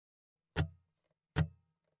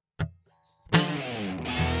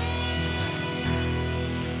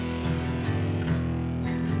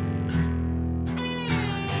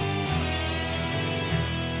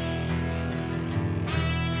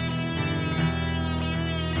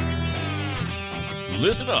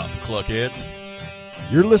Listen up, cluckheads.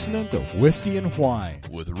 You're listening to Whiskey and Whine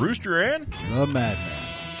With Rooster and The Madman,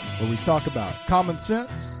 where we talk about common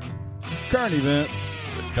sense, current events,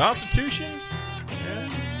 the Constitution,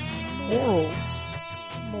 and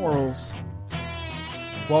morals,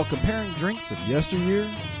 while comparing drinks of yesteryear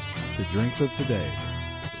to drinks of today.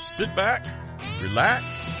 so sit back,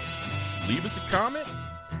 relax, leave us a comment.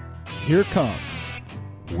 Here comes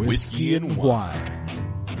Whiskey and Whine.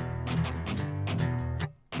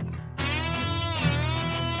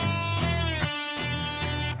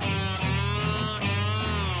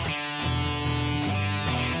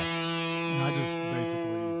 I just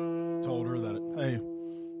basically told her that, hey,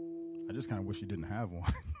 I just kind of wish you didn't have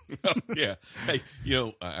one. Oh, yeah. Hey,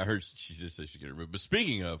 I heard she just said she's going to remove. But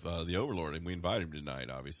speaking of the Overlord, and we invited him tonight,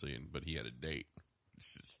 obviously, but he had a date.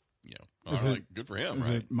 It's just, good for him, Is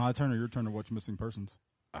right? it my turn or your turn to watch Missing Persons?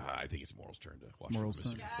 I think it's Moral's turn to watch Moral's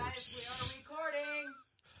Missing turn. Persons. Guys, we are recording.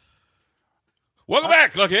 Welcome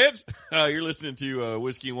back, cluckheads. You're listening to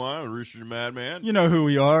Whiskey and Wine with Rooster The Madman. You know who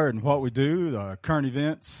we are and what we do, the current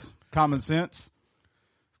events, common sense,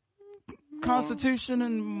 Constitution,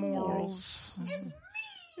 and morals.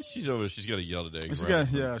 She's over. She's got to yell today. She's right?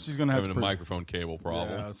 she's going to have Having to a microphone cable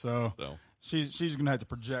problem. Yeah, so she's going to have to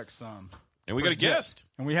project some. And we got a guest.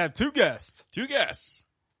 And we have two guests. Two guests.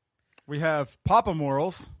 We have Papa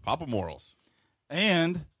Morals, Papa Morals.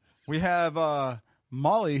 and we have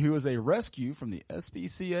Molly, who is a rescue from the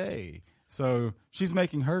SPCA. So she's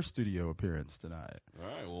making her studio appearance tonight. All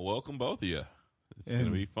right. Well, welcome both of you. It's going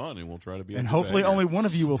to be fun, and we'll try to be. And hopefully only one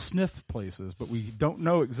of you will sniff places, but we don't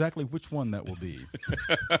know exactly which one that will be.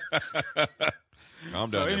 Calm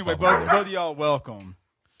So down. anyway, there, Papa. both of y'all welcome.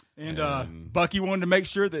 And Bucky wanted to make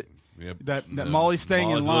sure that Yep. that Molly's staying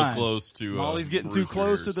Molly's in a little line. close to. Molly's getting too Rooster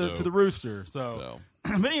close here, to the rooster. So.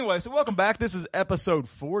 But anyway, so welcome back. This is episode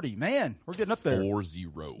 40. Man, we're getting up there.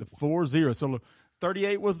 4-0. The 40. So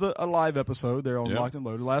 38 was a live episode there on Yep. Locked and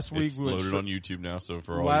Loaded. Last week It's loaded on YouTube now. So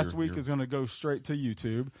for all last week is going to go straight to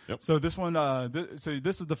YouTube. Yep. So this one, so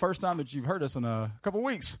this is the first time that you've heard us in a couple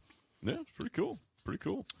weeks. Yeah, it's pretty cool. Pretty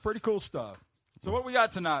cool. Pretty cool stuff. So what we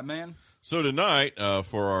got tonight, man? So tonight,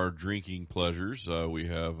 for our drinking pleasures, we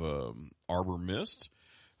have Arbor Mist,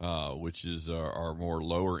 which is our more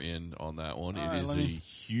lower end on that one. All It right, is a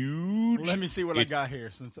huge. Let me see what I got here.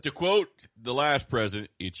 Since To quote the last president,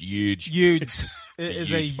 it's huge. huge, it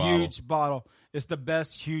is a huge bottle. huge bottle. It's the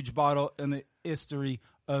best huge bottle in the history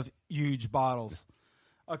of huge bottles.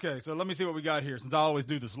 Okay, so let me see what we got here. Since I always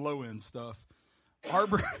do this low end stuff,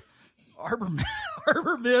 Arbor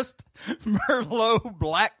Mist Merlot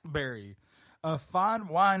Blackberry, a fine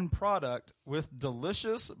wine product with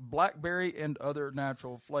delicious blackberry and other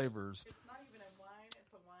natural flavors. It's not even a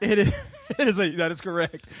wine, it's a wine. That is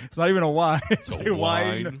correct. It's not even a wine. It's a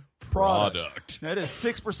wine product. That is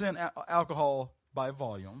 6% alcohol by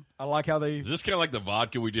volume. I like how they Is this kind of like the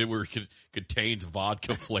vodka we did where it contains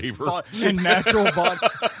vodka flavor? and natural vodka,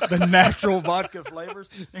 the natural vodka flavors.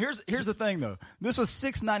 Now here's the thing though. This was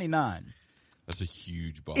 $6.99. That's a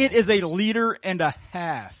huge bottle. It is a liter and a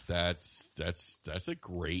half. That's a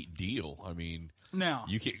great deal. I mean, Now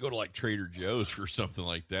you can't go to like Trader Joe's for something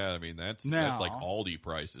like that. I mean, that's like Aldi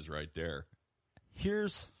prices right there.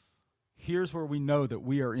 here's where we know that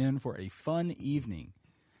we are in for a fun evening.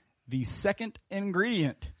 The second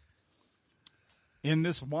ingredient in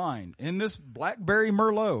this wine, in this Blackberry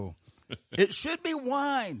Merlot, it should be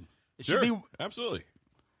wine. It Sure, should be. absolutely.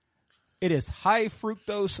 It is high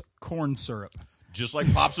fructose corn syrup. Just like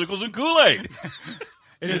popsicles and Kool-Aid.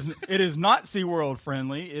 It is not SeaWorld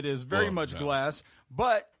friendly. It is very much no. glass,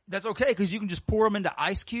 but that's okay because you can just pour them into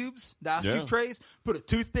ice cubes, the ice cube trays, put a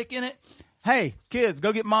toothpick in it. Hey, kids,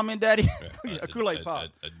 go get mommy and daddy a Kool-Aid pop.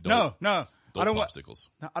 No. I don't want popsicles.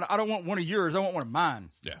 I don't want one of yours. I want one of mine.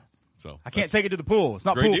 Yeah. So I can't take it to the pool. It's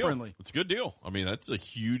not great pool deal. friendly. It's a good deal. I mean, that's a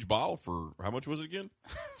huge bottle for how much was it again?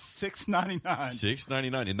 $6.99.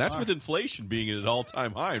 $6.99, and that's with inflation being at an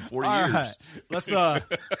all-time high in 40 All years. right.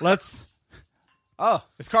 Let's. Oh,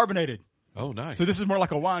 it's carbonated. Oh, nice. So this is more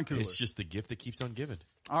like a wine cooler. It's just the gift that keeps on giving.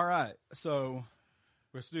 All right. So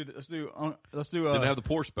let's do. Didn't have the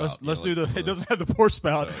pour spout. Let's you know, do like the. some It of doesn't have the pour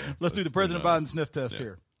spout. Oh, yeah. Let's do the That's President pretty Biden nice. sniff test Yeah.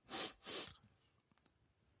 here.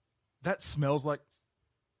 That smells like.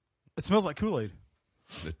 It smells like Kool-Aid.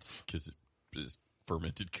 It's because it is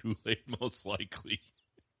fermented Kool-Aid, most likely.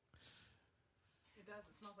 It does.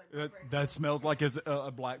 It smells like blackberry. That smells like it's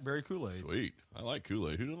a blackberry Kool-Aid. Sweet. I like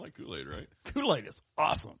Kool-Aid. Who doesn't like Kool-Aid, right? Kool-Aid is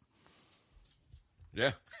awesome.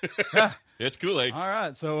 Yeah. Yeah. It's Kool-Aid. All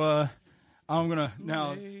right, so I'm gonna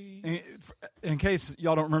now, in case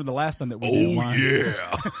y'all don't remember the last time that we did wine.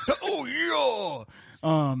 Yeah. Oh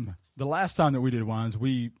yeah. the last time that we did wines,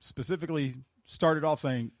 we specifically started off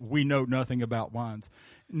saying we know nothing about wines.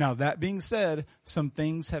 Now, that being said, some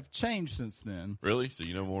things have changed since then. Really? So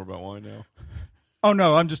you know more about wine now? Oh,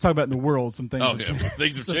 no, I'm just talking about in the world. Some things Oh, have yeah. changed.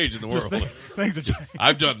 Things have changed in the world. Things have changed.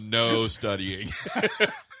 I've done no studying.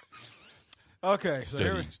 Okay, so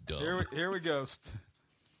Studying's dumb. here we go.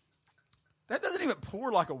 That doesn't even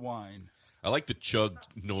pour like a wine. I like the chug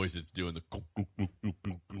noise it's doing. The gluk, gluk, gluk, gluk,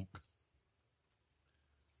 gluk, gluk.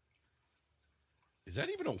 Is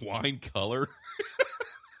that even a wine color?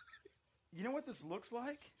 You know what this looks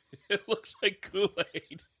like? It looks like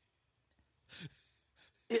Kool-Aid.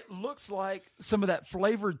 It looks like some of that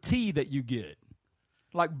flavored tea that you get,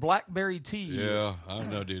 like blackberry tea. Yeah, I don't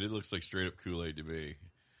know, dude. It looks like straight up Kool-Aid to me.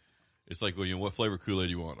 It's like, well, you know, what flavor Kool-Aid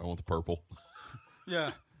do you want? I want the purple.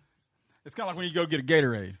 Yeah. It's kind of like when you go get a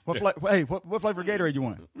Gatorade. What flavor Gatorade you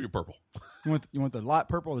want? You're purple. You want the light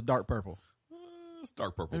purple or the dark purple? It's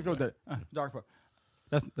dark purple. Let's go with that dark purple.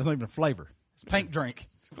 That's not even a flavor. It's paint drink.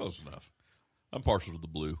 It's close enough. I'm partial to the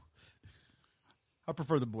blue. I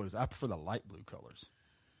prefer the blues. I prefer the light blue colors.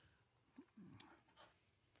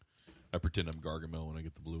 I pretend I'm Gargamel when I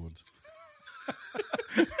get the blue ones.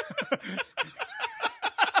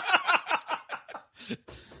 Okay.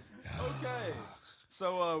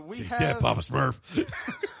 So we Take have that, Papa Smurf.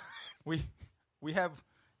 we have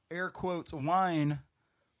air quotes wine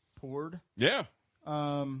poured. Yeah.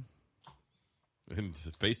 And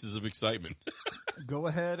faces of excitement. Go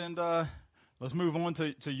ahead and let's move on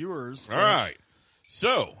to yours. All right.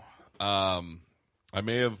 So, I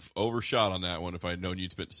may have overshot on that one if I'd known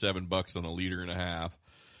you'd spent $7 on a liter and a half.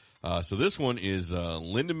 So this one is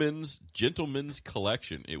Lindemann's Gentleman's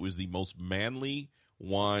Collection. It was the most manly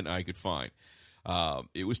wine I could find.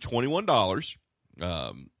 It was $21.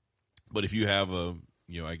 But if you have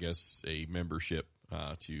I guess a membership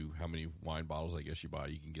to how many wine bottles I guess you buy,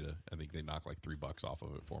 you can get I think they knock like $3 off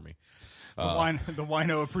of it for me. The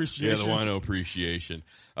wino appreciation. Yeah, the wino appreciation.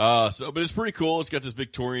 But it's pretty cool. It's got this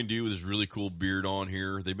Victorian dude with this really cool beard on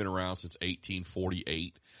here. They've been around since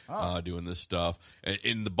 1848, doing this stuff.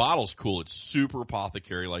 And the bottle's cool. It's super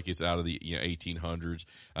apothecary, like it's out of the 1800s.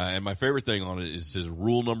 And my favorite thing on it says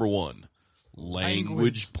rule number 1,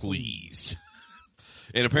 language please.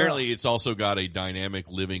 And apparently it's also got a dynamic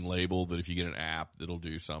living label that if you get an app, that'll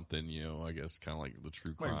do something, I guess kind of like the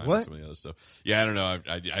true crime and some of the other stuff. Yeah, I don't know.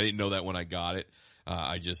 I didn't know that when I got it.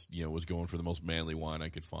 I just, was going for the most manly wine I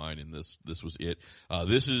could find, and this was it.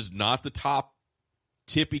 This is not the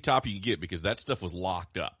tippy top you can get because that stuff was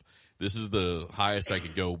locked up. This is the highest I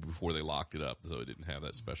could go before they locked it up, so it didn't have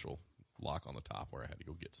that special lock on the top where I had to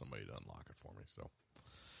go get somebody to unlock it for me.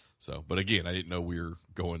 So, but again, I didn't know we were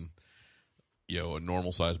going a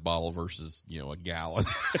normal sized bottle versus, a gallon.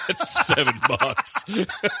 That's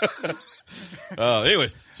 $7.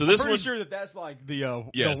 Anyways, so this I'm one's pretty sure that's like the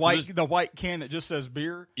white can that just says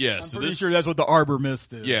beer. Yeah, I'm pretty sure that's what the Arbor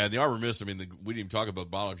Mist is. Yeah, the Arbor Mist. I mean, we didn't even talk about the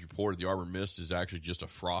bottle you poured. The Arbor Mist is actually just a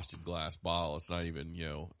frosted glass bottle. It's not even,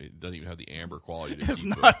 it doesn't even have the amber quality. It's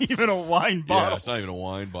not even a wine bottle. Yeah, it's not even a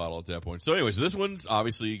wine bottle at that point. So, anyways, this one's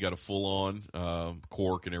obviously got a full on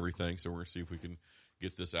cork and everything. So we're gonna see if we can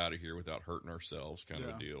get this out of here without hurting ourselves, kind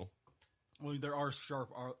of a deal. Well, there are sharp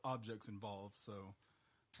objects involved, so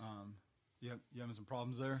you having some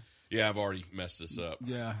problems there? Yeah, I've already messed this up.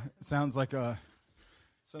 Yeah, it sounds like the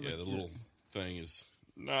little thing is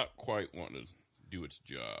not quite wanting to do its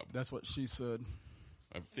job. That's what she said.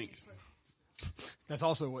 I think that's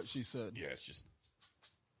also what she said. Yeah, it's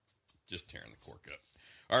just tearing the cork up.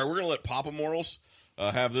 All right, we're going to let Papa Morals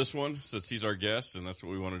have this one since he's our guest, and that's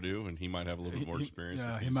what we want to do, and he might have a little bit more experience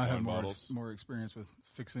with these he might wine have bottles. more experience with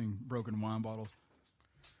fixing broken wine bottles.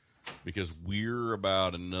 Because we're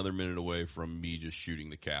about another minute away from me just shooting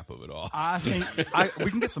the cap of it off. I think we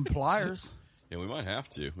can get some pliers. Yeah, we might have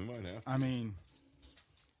to. I mean,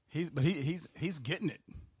 he's getting it.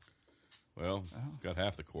 Well, got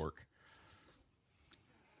half the cork.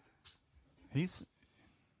 He's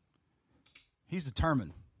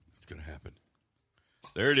determined. It's going to happen.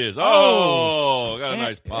 There it is. Oh, got a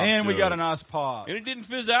nice pop. And we got a nice pop. And it didn't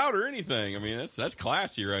fizz out or anything. I mean, that's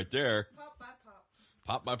classy right there. Pop by pop.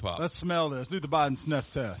 Pop by pop. Let's smell this. Do the Biden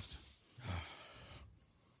sniff test.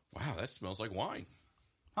 Wow, that smells like wine.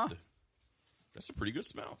 Huh? That's a pretty good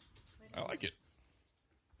smell. I like it.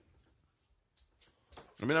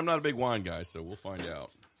 I mean, I'm not a big wine guy, so we'll find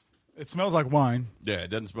out. It smells like wine. Yeah,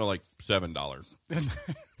 it doesn't smell like $7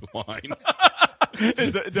 wine.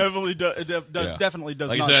 It definitely does.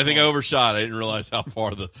 Like not I said, I think I overshot. I didn't realize how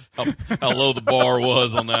low the bar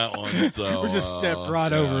was on that one. So we just stepped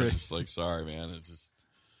right over it. Just like, sorry, man. It's just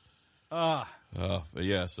But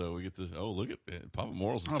yeah, so we get this. Oh, look at it. Papa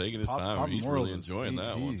Morals is taking his time. Papa He's Morals really enjoying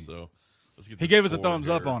that one. So let's get. He this gave us a poured thumbs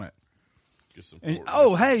up here. on it. Get some And, poured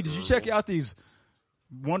oh, here. hey, did you check out these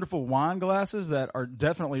wonderful wine glasses that are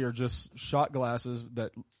definitely just shot glasses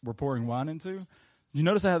that we're pouring wine into? You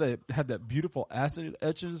notice how they had that beautiful acid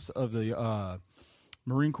etches of the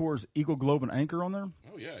Marine Corps' Eagle, Globe, and Anchor on there?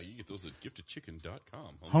 Oh yeah, you get those at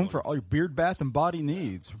giftedchicken.com. Home for all your beard, bath, and body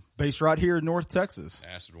needs. Based right here in North Texas.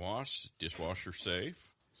 acid wash, dishwasher safe.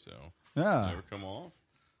 So Yeah. never come off.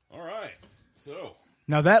 All right, so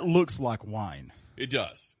Now that looks like wine. it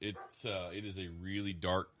does. It is a really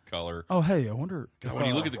dark color. Oh, hey, I wonder God, if, when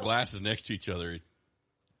you look at the glasses next to each other,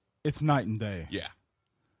 it's night and day. yeah,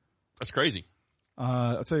 that's crazy.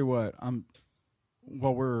 I'll tell you what.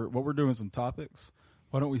 While we're doing some topics,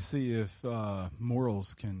 why don't we see if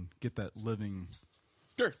Morals can get that living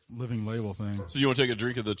label thing? So you want to take a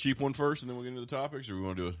drink of the cheap one first, and then we'll get into the topics, or we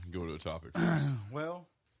want to go to a topic first? Well,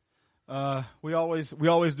 we always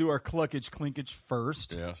do our cluckage clinkage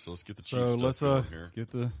first. Yeah, so let's get the cheap So stuff let's going here.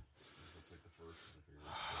 get the.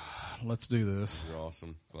 Let's do this. Your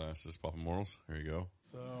awesome glasses, Papa Morals. There you go.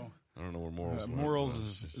 So I don't know where Morals went. Morals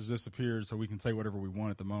is disappeared, so we can say whatever we want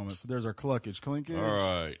at the moment. So there's our cluckage clinkage.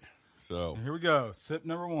 All right. So Here we go. Sip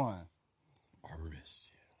number one. Arbor Mist.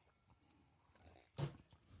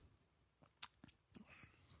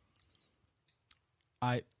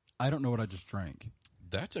 I don't know what I just drank.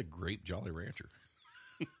 That's a grape Jolly Rancher.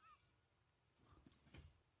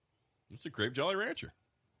 It's a grape Jolly Rancher.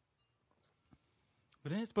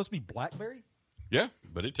 But isn't it supposed to be blackberry? Yeah,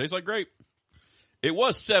 but it tastes like grape. It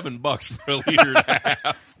was $7 for a liter and a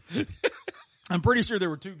half. I'm pretty sure there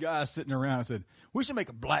were two guys sitting around and said, we should make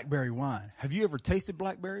a blackberry wine. Have you ever tasted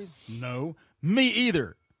blackberries? No. Me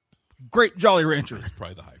either. Great Jolly Rancher. It's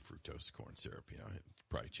probably the high fructose corn syrup. You know, it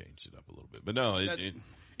probably changed it up a little bit. But no,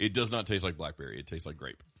 it does not taste like blackberry. It tastes like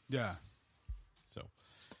grape. Yeah. So,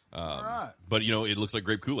 All right. But you know, it looks like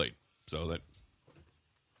grape Kool-Aid. So that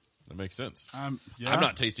makes sense. Yeah. I'm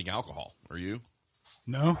not tasting alcohol. Are you?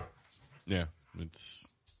 No. Yeah, it's.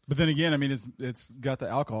 But then again, I mean, it's got the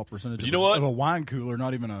alcohol percentage. But you know what? Of a wine cooler,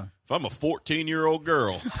 not even a. If I'm a 14-year-old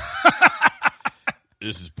girl,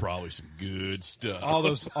 this is probably some good stuff. All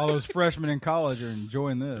those freshmen in college are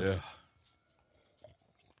enjoying this. Yeah.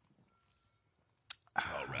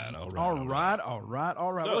 All right.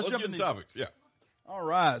 So let's jump get into into topics. Yeah. All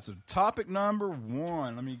right. So topic number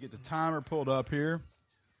one. Let me get the timer pulled up here.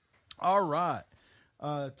 All right.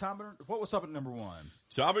 What was topic number one?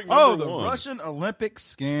 Topic number the one. Russian Olympic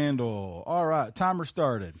scandal. All right. Timer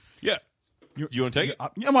started. Yeah. Do you want to take it?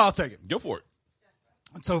 Yeah, well, I'll take it. Go for it.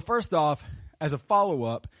 So first off, as a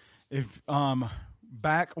follow-up, if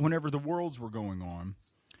back whenever the Worlds were going on,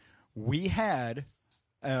 we had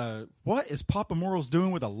what is Papa Morals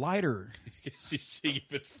doing with a lighter? See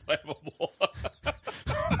if it's flammable.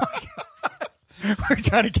 We're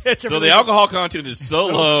trying to catch So everything the alcohol content is so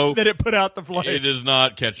low that it put out the flame. it does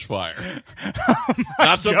not catch fire.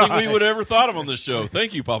 Not something we would ever thought of on this show.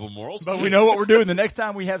 Thank you, Papa Morals. But we know what we're doing the next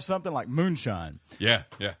time we have something like moonshine. Yeah.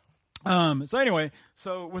 So anyway,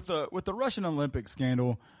 with the Russian Olympic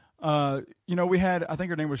scandal, we had, I think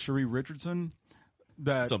her name was Cherie Richardson.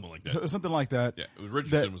 Something like that. Something like that. Yeah. It was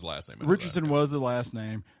Richardson was the last name. I know Richardson that. was the last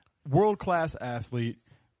name. World-class athlete.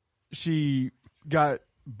 She got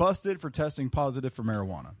busted for testing positive for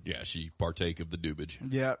marijuana. Yeah, she partake of the dubage.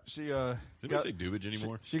 Yeah, she Does anybody say dubage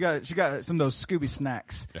anymore? She got some of those Scooby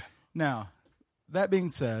snacks. Yeah. Now, that being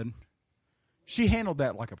said, she handled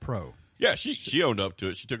that like a pro. Yeah, she owned up to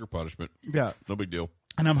it. She took her punishment. Yeah. No big deal.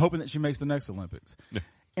 And I'm hoping that she makes the next Olympics. Yeah.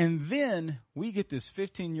 And then we get this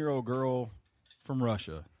 15-year-old girl from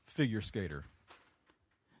Russia, figure skater,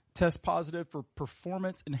 test positive for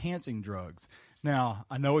performance-enhancing drugs. Now,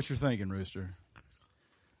 I know what you're thinking, Rooster.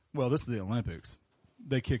 Well, this is the Olympics.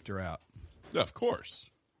 They kicked her out. Yeah, of course.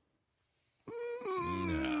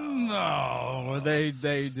 No, they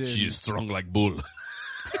did. She is strong like bull.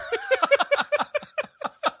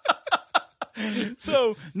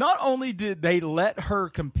 So not only did they let her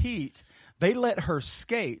compete, they let her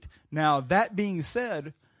skate. Now, that being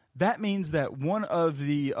said, that means that one of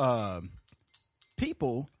the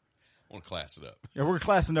people. I want to class it up. Yeah, we're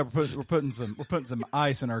classing up. We're putting some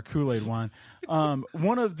ice in our Kool-Aid wine.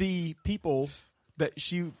 One of the people that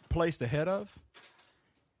she placed ahead of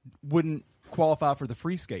wouldn't qualify for the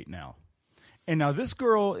free skate now. And now this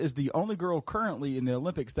girl is the only girl currently in the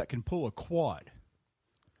Olympics that can pull a quad.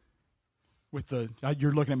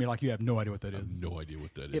 You're looking at me like you have no idea what that is. I have no idea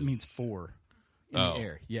what that is. It means four in the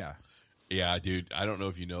air. Yeah. Yeah, dude. I don't know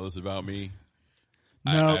if you know this about me,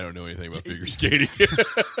 No. I don't know anything about figure skating.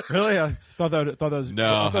 Really? I thought that was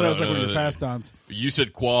No, I thought that was I like don't one of know your that. pastimes. You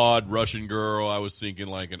said quad, Russian girl. I was thinking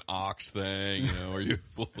like an ox thing, where you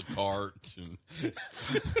pull the cart. And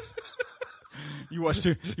You watch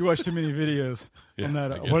too many videos Yeah, on I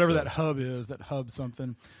that guess whatever so. that hub is, that hub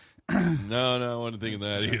something. no, I wasn't thinking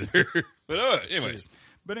that either. But anyways,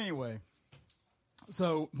 But anyway,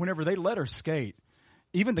 so whenever they let her skate,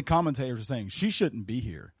 even the commentators are saying she shouldn't be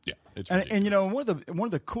here. yeah, it's And one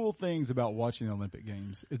of the cool things about watching the Olympic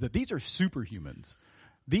Games is that these are superhumans.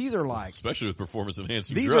 These are like especially with performance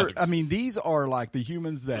enhancing these drugs. these are like the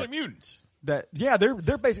humans They're that like mutants.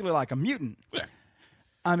 they're basically like a mutant. Yeah.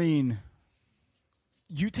 I mean,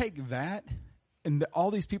 you take that and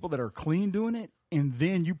all these people that are clean doing it, and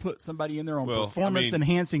then you put somebody in there on Well, performance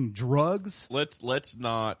enhancing drugs. Let's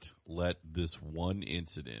not let this one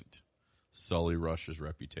incident sully Russia's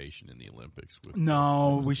reputation in the Olympics. With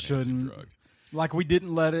No, we performance-enhancing shouldn't. drugs. Like we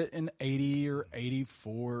didn't let it in 80 or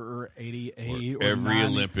 84 or 88 or Every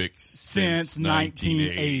 90 Olympics since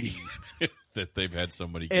 1980. that they've had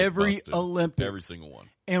somebody get Every busted. Olympics. Every single one.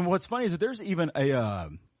 And what's funny is that there's even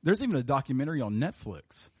a documentary on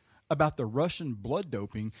Netflix about the Russian blood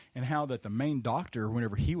doping and how that the main doctor,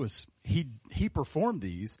 whenever he performed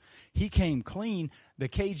these, he came clean. The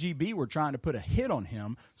KGB were trying to put a hit on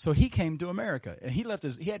him, so he came to America and he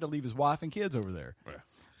had to leave his wife and kids over there. Yeah.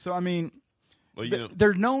 So I mean, Well,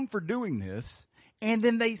 they're known for doing this, and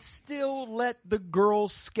then they still let the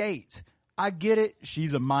girls skate. I get it.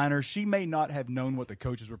 She's a minor. She may not have known what the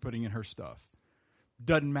coaches were putting in her stuff.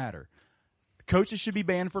 Doesn't matter. The coaches should be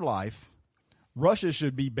banned for life. Russia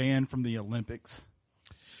should be banned from the Olympics.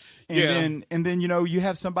 And then you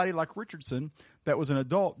have somebody like Richardson that was an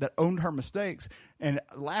adult that owned her mistakes. And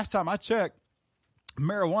last time I checked,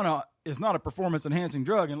 marijuana is not a performance enhancing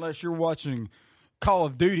drug unless you're watching Call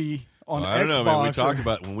of Duty on Xbox. I don't know, man. We talked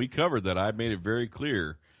about when we covered that. I made it very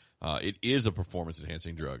clear. It is a performance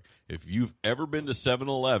enhancing drug. If you've ever been to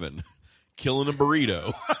 7-Eleven, killing a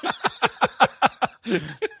burrito,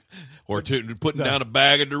 or putting down a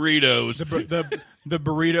bag of Doritos, the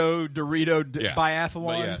burrito Dorito Yeah. biathlon.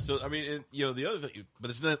 But yeah, so I mean, the other thing, but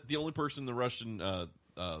it's not the only person in the Russian, the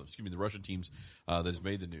Russian teams that has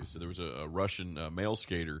made the news. So there was a Russian male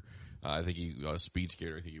skater. I think he speed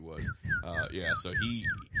skater. I think he was. So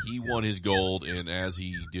he won his gold, and as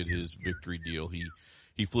he did his victory deal,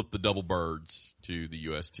 he flipped the double birds to the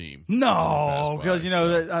U.S. team. No, because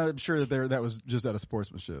so. I'm sure that was just out of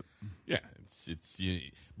sportsmanship. Yeah,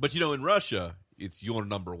 but in Russia, it's your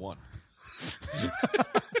number one.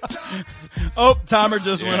 Oh, timer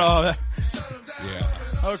just went off.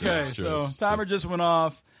 Yeah. Okay, so timer just went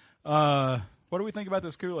off. What do we think about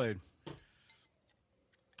this Kool-Aid?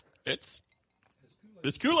 It's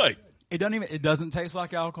Kool-Aid. It doesn't taste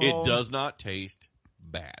like alcohol. It does not taste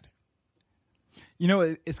bad.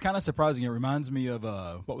 It's kind of surprising. It reminds me of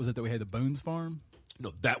what was it that we had, the Boone's Farm?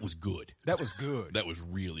 No, that was good. That was good. That was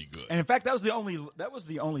really good. And in fact, that was the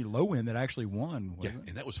only low end that actually won. Yeah, Wasn't it?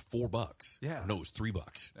 and that was $4. Yeah. No, it was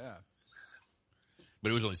 $3. Yeah. But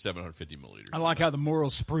it was only 750 milliliters. I like how the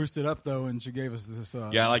Morals spruced it up though, and she gave us this.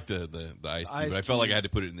 Yeah, I like the ice cube, ice but I felt like cube. I had to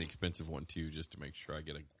put it in the expensive one too, just to make sure I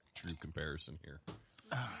get a true comparison here. You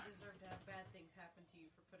deserve to have bad things happen to you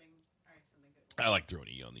for putting something good. I like throwing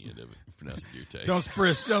E on the end of it. Vanessa Dute. Don't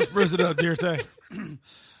spruce it up, dear Tay.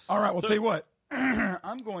 All right, well, tell you what.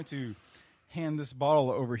 I'm going to hand this bottle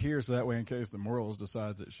over here, so that way, in case the Morals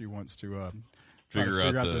decides that she wants to Figure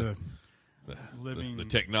out the living the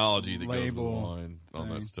technology that goes with the label wine, all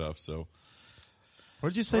thing. that stuff. So What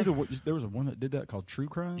did you say? There was one that did that called True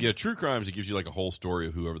Crimes? yeah, True Crimes, it gives you like a whole story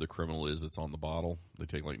of whoever the criminal is that's on the bottle. They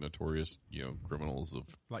take like notorious, criminals of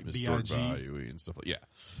Like historic B.I.G.? value and stuff like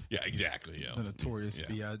yeah, exactly. Yeah, The Notorious Yeah.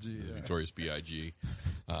 B.I.G. The Yeah. Notorious B.I.G.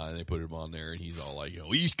 And they put him on there, and he's all like,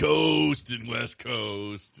 East Coast and West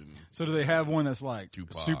Coast. And So do they have one that's like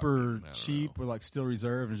Tupac, super and I don't cheap know. with like Still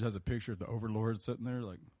Reserve and it just has a picture of the Overlord sitting there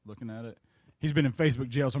like looking at it? He's been in Facebook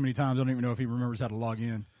jail so many times I don't even know if he remembers how to log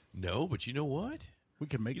in. No, but you know what? We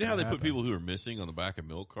could make You know how that they put happen. people who are missing on the back of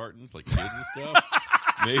milk cartons, like kids and stuff?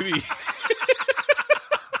 Maybe.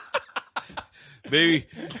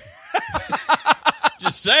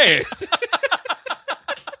 Just say it.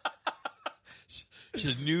 It's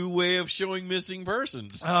a new way of showing missing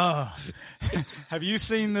persons. Have you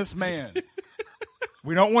seen this man?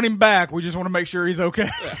 We don't want him back. We just want to make sure he's okay.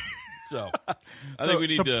 So, I think we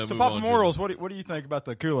need to So move Papa on. Morals, what do you think about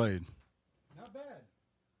the Kool-Aid? Not bad.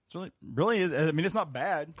 It's really, I mean, it's not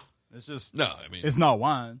bad. It's just, No, I mean, it's not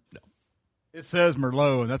wine. No. It says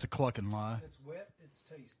Merlot, and that's a clucking lie. It's wet. It's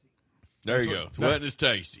tasty. there you go. It's wet and it's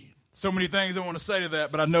tasty. So many things I want to say to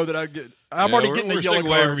that, but I know that I'm already getting a yellow away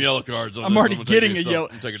card. from yellow cards. On I'm this. already I'm getting a take yellow.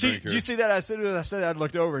 Take a She, drink did here. you see that? I said I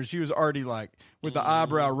looked over and she was already like with the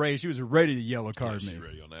eyebrow raised. She was ready to yellow card She's me.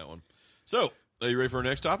 ready on that one. So, are you ready for our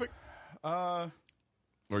next topic? Or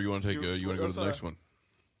you want to take? You want to go to the next one?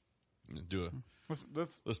 Do a.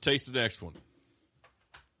 Let's taste the next one.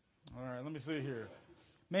 All right, let me see here.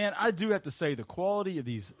 Man, I do have to say the quality of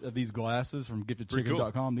these glasses from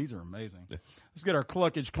giftedchicken.com, these are amazing. Yeah. Let's get our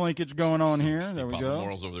clunkage clinkage going on here. There we go.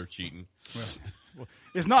 Morals over there cheating. Well,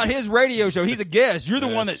 it's not his radio show. He's a guest. You're the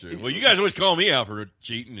one that. True. Well, you guys always call me out for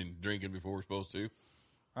cheating and drinking before we're supposed to.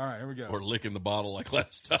 All right, here we go. Or licking the bottle like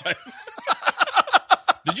last time.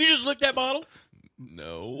 Did you just lick that bottle?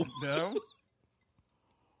 No. No.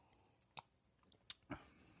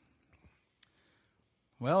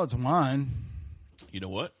 Well, it's wine. You know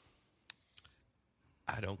what?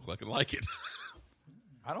 I don't fucking like it.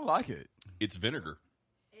 I don't like it. It's vinegar.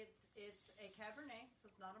 It's a Cabernet, so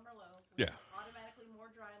it's not a Merlot. Yeah. Automatically more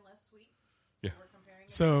dry and less sweet. Yeah. We're comparing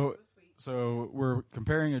it So to a sweet. So we're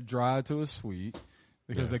comparing a dry to a sweet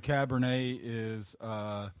because the Cabernet is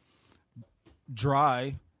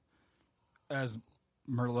dry as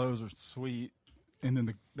Merlots are sweet, and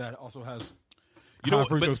then that also has You know, high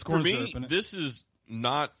what? But fructose for corn me, syrup in it. this is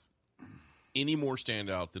not any more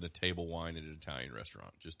standout than a table wine at an Italian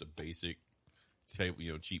restaurant. Just a basic,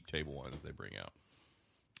 cheap table wine that they bring out.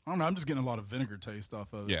 I don't know. I'm just getting a lot of vinegar taste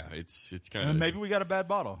off of it. Yeah, it's kind And of maybe we got a bad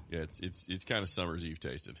bottle. Yeah, it's kind of summer's Eve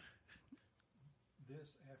tasted.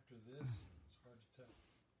 This after this, it's hard to tell.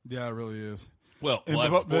 Yeah, it really is. Well, And we'll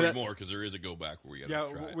have but 40 more because there is a go back where we got to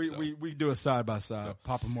Yeah, try it. we do a side by side.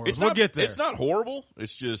 Papa Morris. It's We'll not, get there. It's not horrible.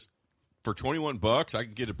 It's just for $21, I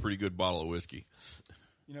can get a pretty good bottle of whiskey.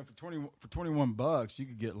 You know, for $21, you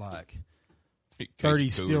could get like In case 30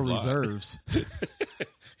 of steel Coors Light. reserves.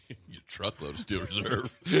 Your truckload of steel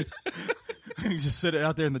reserve. You just sit it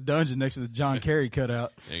out there in the dungeon next to the John Kerry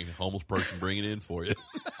cutout. Ain't a homeless person bringing it in for you.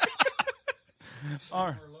 All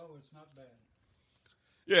right. Merlot, it's not bad.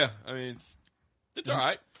 Yeah, I mean it's all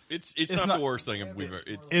right. It's not the worst thing we've ever.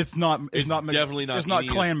 It's not Definitely not. It's not any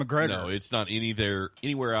Clan of- McGregor. No, it's not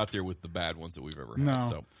anywhere out there with the bad ones that we've ever had. No.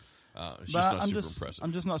 So it's But just not I'm super impressive.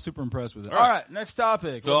 I'm just not super impressed with it. All All right. right, next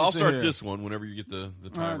topic. So Let me I'll see start here. this one whenever you get the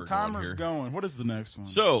timer Timer's going here. going. What is the next one?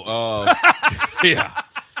 So yeah.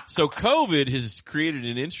 So COVID has created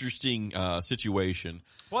an interesting situation.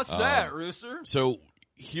 What's that, Rooster? So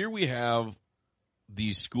here we have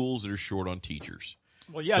these schools that are short on teachers.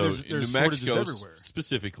 Well, yeah, so there's in New shortages Mexico everywhere.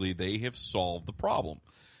 specifically, they have solved the problem.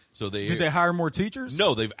 So Did they hire more teachers?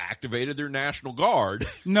 No, they've activated their National Guard.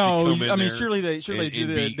 No, to come in I mean there surely they and do.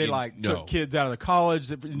 be- They and- took kids out of the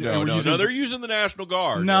college. No, they're using the National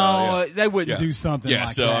Guard. No, Yeah. they wouldn't Yeah. do something Yeah,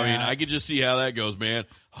 like so that. I mean, I could just see how that goes, man.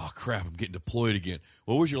 Oh crap, I'm getting deployed again.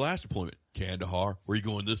 What was your last deployment? Kandahar. Where are you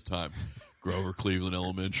going this time? Grover Cleveland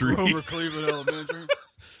Elementary. Over Cleveland Elementary.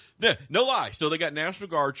 Yeah, no lie. So they got National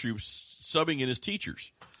Guard troops subbing in as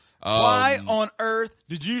teachers. Why on earth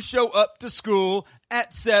did you show up to school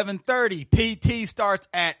at 7:30? PT starts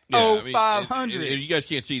at 0500. And you guys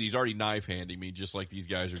can't see it. He's already knife handing me, just like these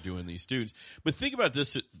guys are doing these students. But think about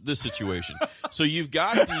this situation. So you've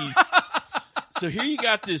got these. So here you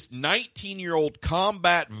got this 19-year-old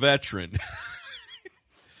combat veteran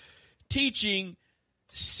teaching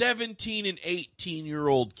 17 and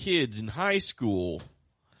 18-year-old kids in high school.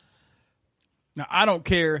 Now, I don't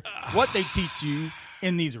care what they teach you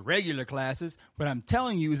in these regular classes. What I'm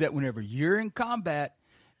telling you is that whenever you're in combat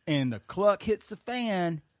and the cluck hits the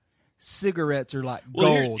fan, cigarettes are like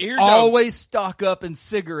gold. Here's how- Always stock up in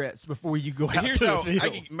cigarettes before you go out Here's to the how field. I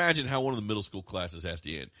can imagine how one of the middle school classes has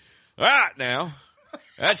to end. All right, now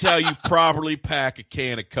that's how you properly pack a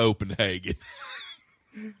can of Copenhagen.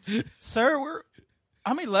 Sir,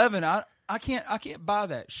 I'm 11. I can't buy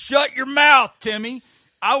that. Shut your mouth, Timmy.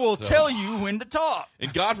 I will tell you when to talk.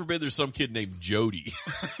 And God forbid there's some kid named Jody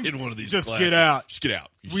in one of these Just classes. get out. Just get out.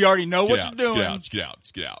 We already know Just what get you're out. doing. Just get out.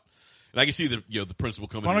 Just get out. And I can see the principal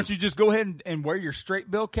coming. Why don't you just go ahead and wear your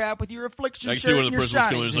straight bill cap with your affliction I can shirt see one of and the your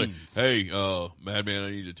principals shiny coming and jeans? saying, "Hey, Madman,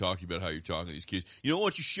 I need to talk to you about how you're talking to these kids. You know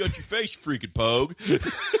what? You shut your face, you freaking pogue."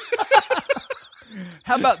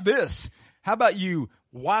 How about this? How about you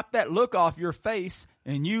wipe that look off your face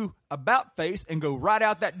and you about face and go right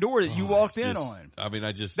out that door that you walked in on? I mean,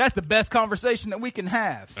 That's the best conversation that we can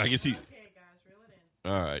have. I can see. Okay, guys, reel it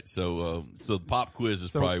in. All right, so the pop quiz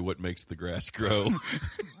is probably what makes the grass grow.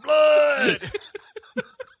 Blood!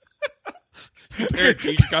 Parent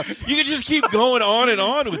teacher you can just keep going on and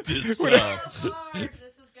on with this stuff. Lord,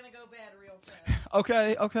 this is going to go bad real fast.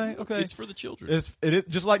 Okay. It's for the children. It is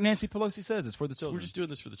just like Nancy Pelosi says. It's for the children. We're just doing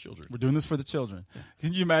this for the children. We're doing this for the children.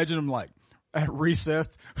 Can you imagine them like at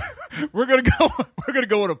recess? We're gonna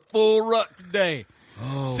go on a full rut today.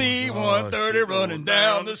 C-130 running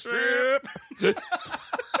down the strip.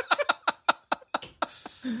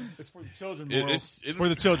 It's for the children, morals. It's for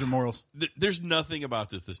the children, morals. There's nothing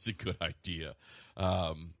about this that's a good idea.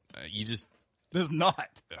 There's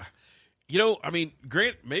not. I mean,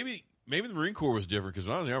 Grant, maybe the Marine Corps was different because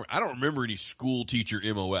when I was in the Army, I don't remember any school teacher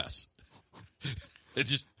MOS. It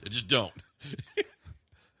just don't.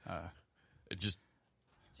 Just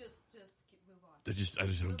move on. I just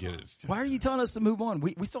don't get it. Why are you telling us to move on?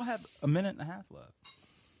 We still have a minute and a half left.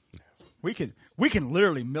 We can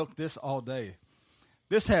literally milk this all day.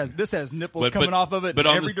 This has nipples coming off of it in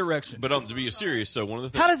every direction. But to be serious, so one of the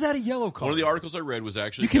things, how does that a yellow card? One of the articles I read was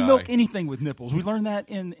actually you can milk anything with nipples. We learned that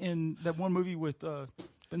in that one movie with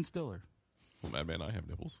Ben Stiller. Well, Madman, I have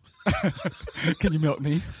nipples. Can you milk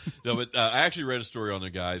me? No, but I actually read a story on a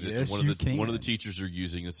guy that yes, one of the teachers are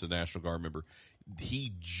using. It's the National Guard member.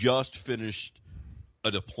 He just finished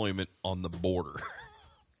a deployment on the border,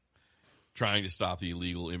 trying to stop the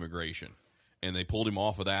illegal immigration, and they pulled him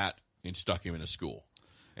off of that and stuck him in a school.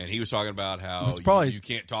 And he was talking about how you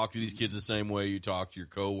can't talk to these kids the same way you talk to your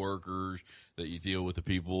coworkers, that you deal with the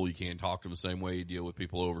people. You can't talk to them the same way you deal with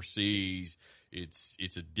people overseas. It's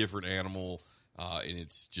a different animal, and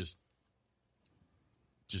it's just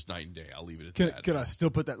night and day. I'll leave it at that. Could I still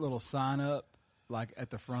put that little sign up, like at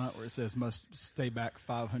the front where it says "must stay back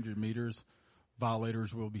 500 meters,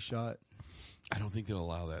 violators will be shot"? I don't think they'll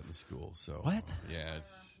allow that in the school. So what? Yeah,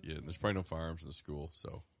 there's probably no firearms in the school.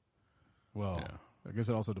 So, well. Yeah. I guess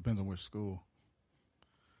it also depends on which school.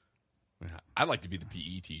 I'd like to be the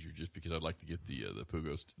PE teacher just because I'd like to get the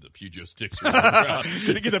Pujo sticks around.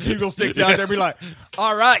 Get the Pujo sticks out there and be like,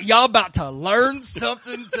 all right, y'all about to learn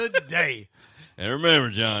something today. And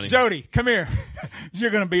remember, Johnny. Jody, come here.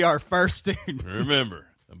 You're going to be our first student. Remember,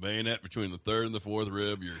 a bayonet between the third and the fourth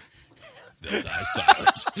rib, they'll die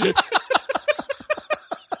silent.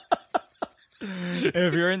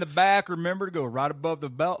 If you're in the back, remember to go right above the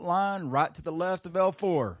belt line, right to the left of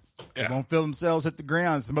L4. They won't feel themselves hit the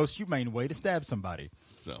ground. It's the most humane way to stab somebody.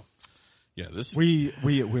 So, yeah,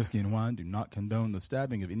 we at Whiskey and Wine do not condone the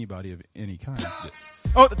stabbing of anybody of any kind. Yes.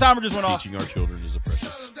 Oh, the timer just went off. Teaching our children is a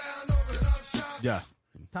precious. Yeah.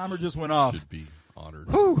 Timer just went off. Should be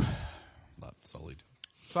honored. Whew. Not sullied.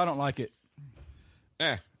 So I don't like it.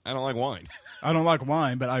 I don't like wine. I don't like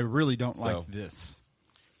wine, but I really don't like this.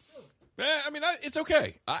 I mean, it's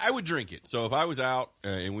okay. I would drink it. So if I was out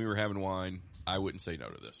and we were having wine, I wouldn't say no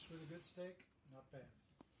to this. With a good steak, not bad.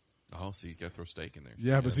 Oh, see, he's got to throw steak in there.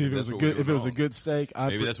 Yeah, but see, if it was a good steak,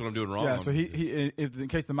 maybe that's what I'm doing wrong. Yeah, so in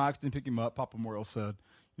case the mics didn't pick him up, Papa Morrell said,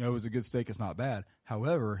 it was a good steak. It's not bad.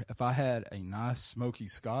 However, if I had a nice smoky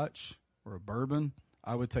Scotch or a bourbon,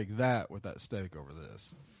 I would take that with that steak over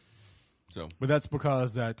this. But that's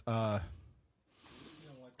because that I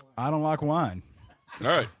don't like wine. All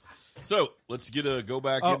right. So let's go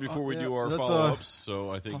back in before we do our follow-ups. So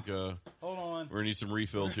I think hold on. We're going to need some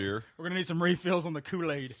refills here. We're going to need some refills on the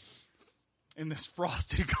Kool-Aid in this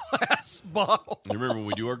frosted glass bottle. And remember, when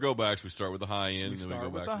we do our go-backs, we start with the high end, and then we go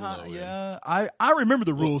back to the low end. Yeah, I remember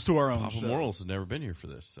the rules to our own show. Papa Morals has never been here for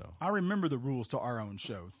this. So I remember the rules to our own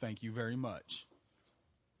show. Thank you very much.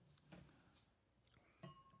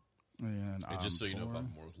 And just so you know, Papa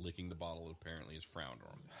Morals licking the bottle apparently is frowned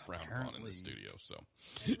upon in the studio. So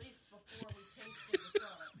at least before we tasted the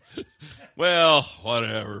product. Well,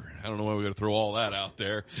 whatever. I don't know why we got to throw all that out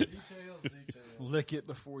there. Details. Lick it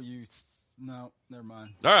before you. No, never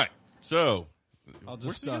mind. All right. So,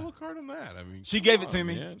 where's the yellow card on that? I mean, she gave it to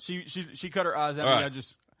me. Man. She cut her eyes at all me.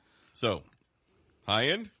 Right. So, high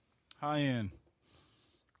end. High end.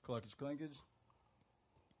 Clunkage, clankage.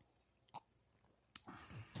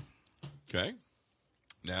 Okay.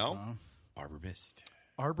 Now, Arbor Mist.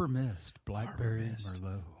 Arbor Mist. Blackberry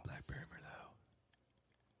Merlot. Blackberry Merlot.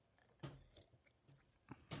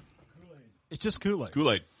 Kool-Aid. It's just Kool-Aid. It's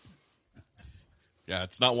Kool-Aid. Yeah,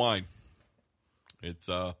 it's not wine. It's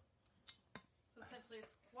So essentially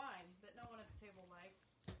it's wine that no one at the table liked,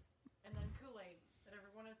 and then Kool-Aid that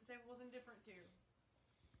everyone at the table was indifferent to.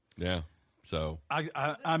 Yeah. So I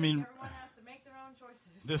mean, everyone has to make their own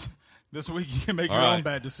choices. This week you can make your own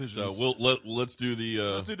bad decisions. So let's do the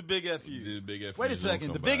let's do the big FUs. Do the big FUs. Wait a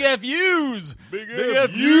second, the big FUs. Big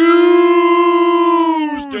FUs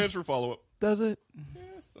stands for follow up. Does it?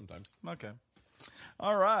 Yeah, sometimes. Okay.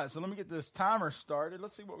 All right, so let me get this timer started.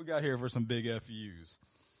 Let's see what we got here for some big FUs.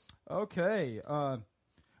 Okay.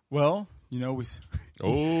 Well, we.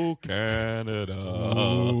 Oh, Canada.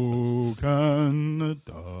 Oh,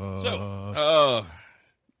 Canada. So,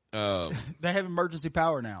 they have emergency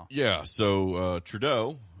power now. yeah, so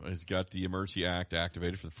Trudeau has got the Emergency Act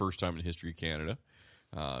activated for the first time in the history of Canada,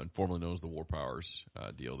 formerly known as the War Powers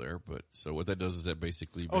deal there. But so what that does is that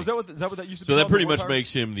basically Oh, is that what that used to be? so that called, pretty the War much Power?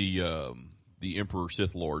 makes him the Emperor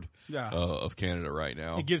Sith Lord of Canada right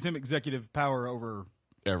now. It gives him executive power over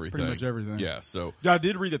Everything. pretty much everything. Yeah, so I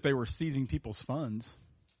did read that they were seizing people's funds.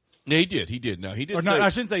 yeah, he did. Now he did Or say, no, I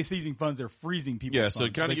shouldn't say seizing funds. They're freezing people's yeah, funds. so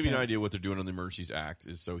to kind they of give you an can't- idea what they're doing on the Emergencies Act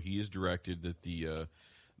is so he has directed that the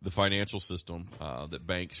financial system that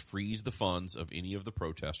banks freeze the funds of any of the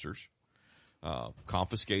protesters,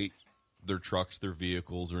 confiscate their trucks, their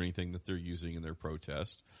vehicles, or anything that they're using in their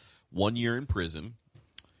protest, 1 year in prison,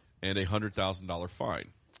 and $100,000 fine.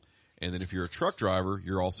 And then if you're a truck driver,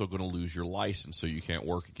 you're also going to lose your license, so you can't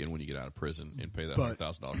work again when you get out of prison and pay that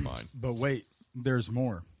 $100,000 fine. But wait, there's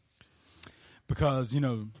more. Because,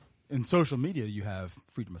 in social media you have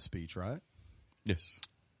freedom of speech, right? Yes.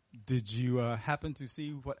 Did you happen to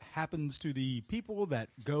see what happens to the people that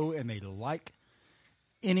go and they like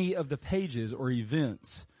any of the pages or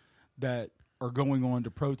events that are going on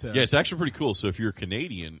to protest? Yeah, it's actually pretty cool. So if you're a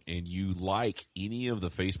Canadian and you like any of the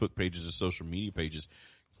Facebook pages or social media pages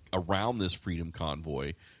around this freedom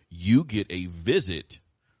convoy, you get a visit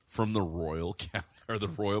from the Royal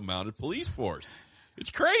Mounted Police Force. It's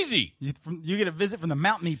crazy. You get a visit from the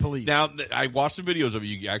Mountain Police. Now, I watched some videos of it.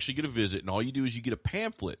 You actually get a visit, and all you do is you get a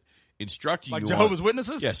pamphlet instructing like you Jehovah's on,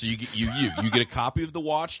 Witnesses? Yeah, so you get a copy of the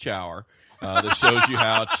Watchtower that shows you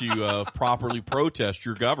how to properly protest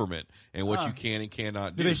your government and what you can and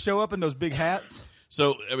cannot do. Do they show up in those big hats?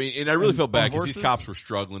 So, I mean, and I really felt bad because these horses? cops were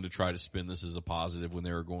struggling to try to spin this as a positive when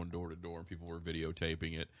they were going door to door and people were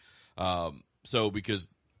videotaping it. So, because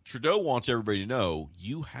Trudeau wants everybody to know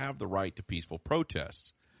you have the right to peaceful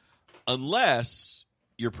protests, unless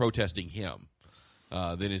you're protesting him.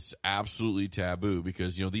 Then it's absolutely taboo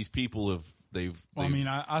because these people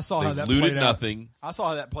I saw how they've that looted played nothing. out. I saw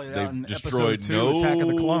how that played They've out in destroyed episode 2, no Attack of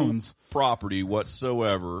the Clones. property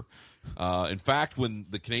whatsoever. In fact, when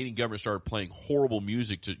the Canadian government started playing horrible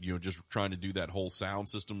music to just trying to do that whole sound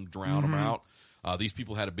system, drown them out, these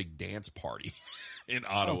people had a big dance party in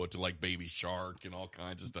Ottawa to like Baby Shark and all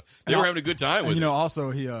kinds of stuff. They were having a good time with it.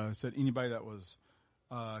 Also he said anybody that was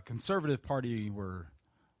Conservative Party were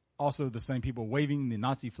also the same people waving the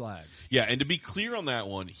Nazi flag. Yeah, and to be clear on that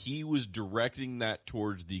one, he was directing that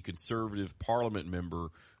towards the Conservative Parliament member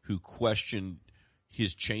who questioned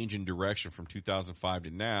his change in direction from 2005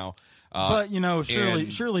 to now. But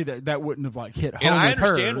surely that wouldn't have hit home. And I with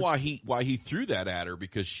understand her. why he threw that at her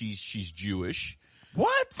because she's Jewish.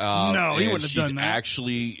 What? No, he and wouldn't have she's done that.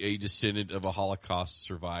 actually a descendant of a Holocaust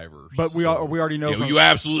survivor. But we already know. You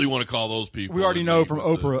absolutely want to call those people. We already know from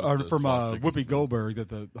Oprah or the from swastikas. Whoopi Goldberg that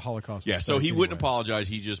the Holocaust. Yeah, was so fake he wouldn't anyway. apologize.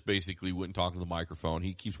 He just basically wouldn't talk to the microphone.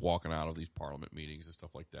 He keeps walking out of these parliament meetings and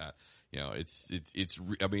stuff like that.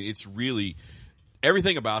 It's really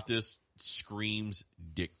everything about this screams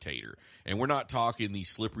dictator, and we're not talking the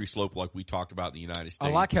slippery slope like we talked about in the United States.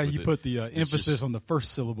 I like how you put the it's emphasis just- on the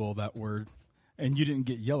first syllable of that word, and you didn't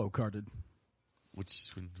get yellow carded. which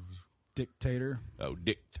Dictator.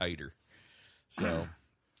 dictator. So,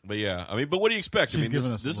 but yeah, but what do you expect? She's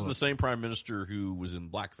giving This us a is look. the same prime minister who was in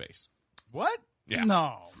blackface. What? Yeah.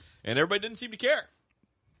 No. And everybody didn't seem to care.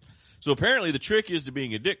 So apparently the trick is to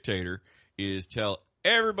being a dictator is tell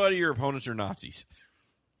everybody your opponents are Nazis.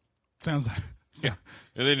 Sounds like. Yeah.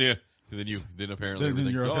 And then apparently Then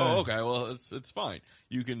everything's you're okay. okay, well it's fine.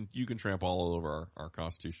 You can trample all over our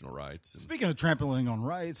constitutional rights. And, Speaking of trampling on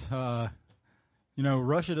rights,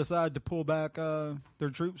 Russia decided to pull back their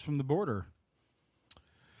troops from the border.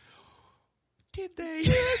 did they?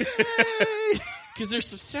 Because there's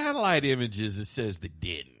some satellite images that says they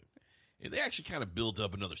didn't. And they actually kind of built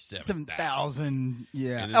up another 7,000. 7,000,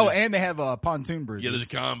 yeah. And then And they have a pontoon bridge. Yeah, there's a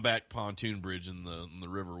combat pontoon bridge in the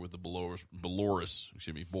river with the Belarus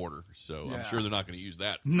border. So I'm Yeah. sure they're not going to use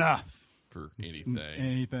that Nah. for anything.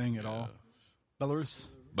 Anything at all. Belarus?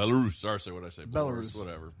 Belarus. Sorry, say what I say. Belarus.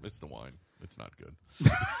 Whatever. It's the wine. It's not good.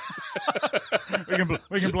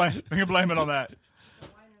 we can blame it on that. The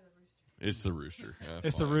wine or the rooster? It's the rooster. Yeah,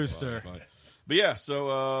 It's the rooster. fine. But yeah,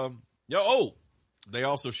 so they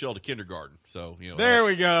also shelled a kindergarten. So There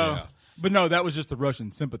we go. Yeah. But no, that was just the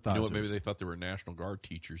Russian sympathizers. You know what? Maybe they thought there were National Guard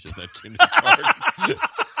teachers in that kindergarten.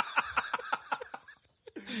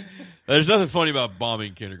 There's nothing funny about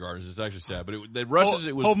bombing kindergartens. It's actually sad. But the Russians,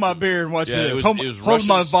 it was hold my beer and watch yeah, this. it was- hold it was hold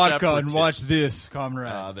my Russian vodka and watch separatists, this,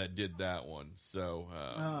 comrade. that did that one. So,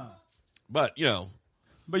 Ah. but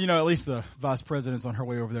But, at least the vice president's on her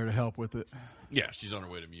way over there to help with it. Yeah, she's on her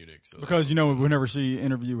way to Munich. So Because, whenever she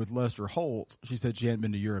interviewed with Lester Holt, she said she hadn't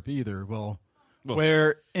been to Europe either. Well,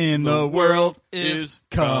 where in the world is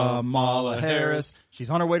Kamala Harris? She's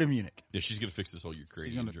on her way to Munich. Yeah, she's going to fix this whole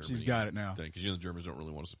Ukrainian Germany. She's got it now. Because the Germans don't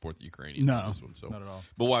really want to support the Ukrainians. No, on this one, so. not at all.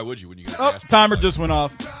 But why would you when you get Oh, timer just went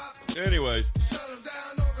off. Anyways.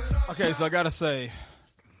 Okay, so I got to say,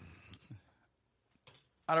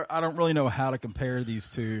 I don't really know how to compare these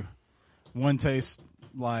two. One tastes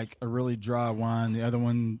like a really dry wine. The other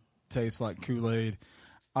one tastes like Kool-Aid.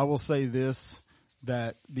 I will say this,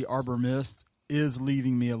 that the Arbor Mist is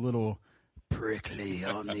leaving me a little prickly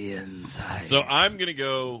on the inside. So I'm going to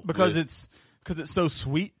go because it's so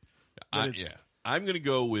sweet. I'm going to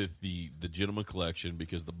go with the Gentleman Collection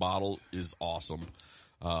because the bottle is awesome,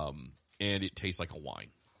 and it tastes like a wine.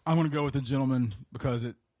 I'm going to go with the Gentleman because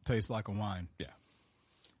it tastes like a wine. Yeah.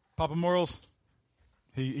 Papa Morals,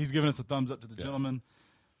 he's giving us a thumbs up to the Gentleman.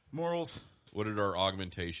 Morals. What did our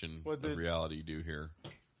augmentation of reality do here?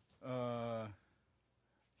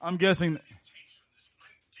 I'm guessing.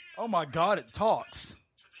 Oh my God! It talks.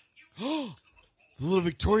 The little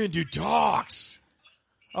Victorian dude talks.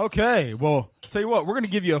 Okay, well, tell you what, we're going to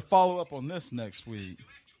give you a follow up on this next week.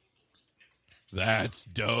 That's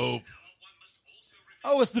dope.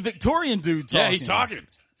 Oh, it's the Victorian dude talking. Yeah, he's talking.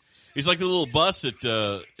 He's like the little bus at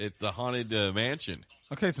the haunted mansion.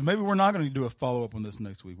 Okay, so maybe we're not going to do a follow up on this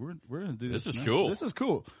next week. We're going to do this. This is cool. This is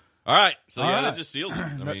cool. All right, so All right. that just seals it.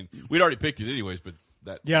 I mean, we'd already picked it anyways, but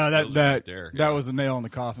that that there. That was the nail in the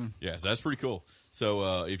coffin. Yeah, so that's pretty cool.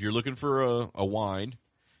 So if you're looking for a wine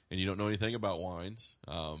and you don't know anything about wines,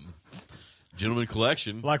 Gentleman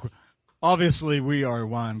Collection. Like, obviously, we are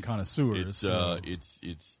wine connoisseurs.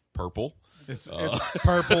 It's purple. It's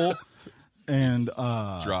purple and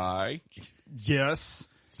dry. Yes,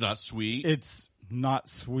 It's not sweet. it's not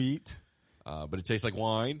sweet, but it tastes like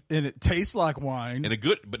wine and it tastes like wine. and a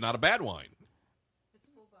good, but not a bad wine. It's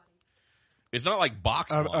full body. It's not like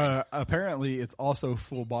boxed wine. Apparently, it's also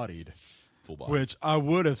full bodied, Full body. which I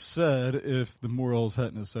would have said if the Morals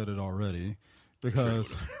hadn't have said it already,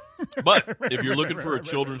 because But if you're looking for a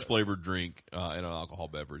children's flavored drink and an alcohol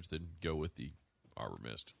beverage, then go with the Arbor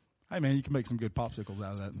Mist. hey man, you can make some good popsicles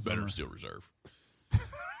out of that. In Better summer. Still Reserve.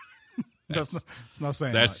 That's it's not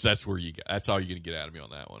saying That's where you get. That's all you're going to get out of me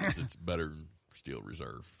on that one. Is it's Better Steel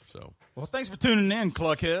Reserve. So Well, thanks for tuning in,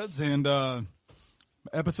 Cluckheads, and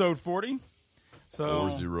episode 40. So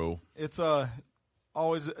 4-0.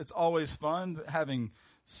 it's always fun having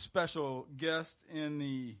special guests in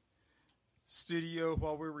the studio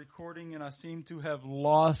while we're recording, and I seem to have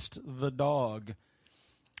lost the dog.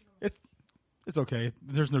 It's okay.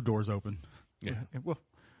 There's no doors open. Yeah.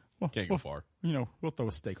 Can't go far. We'll throw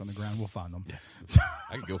a stake on the ground. We'll find them. Yeah.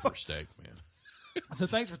 I could go for a steak, man. So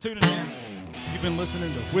thanks for tuning in. You've been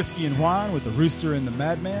listening to Whiskey and Wine with the Rooster and the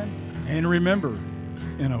Madman. And remember,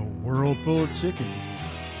 in a world full of chickens,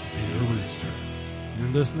 be a rooster. You're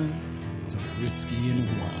listening to Whiskey and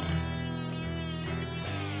Wine.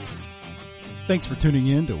 Thanks for tuning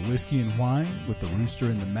in to Whiskey and Wine with the Rooster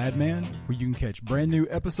and the Madman, where you can catch brand new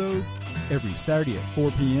episodes every Saturday at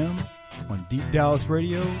 4 p.m. on Deep Dallas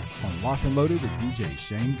Radio on Locked and Loaded with DJ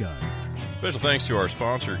Shane Guns. Special thanks to our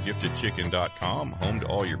sponsor, GiftedChicken.com, home to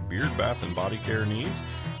all your beard, bath, and body care needs.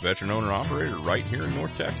 Veteran owner operator right here in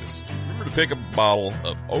North Texas. Remember to pick up a bottle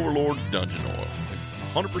of Overlord's Dungeon Oil. It's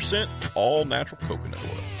 100% all natural coconut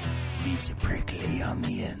oil. Leaves you prickly on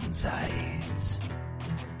the insides.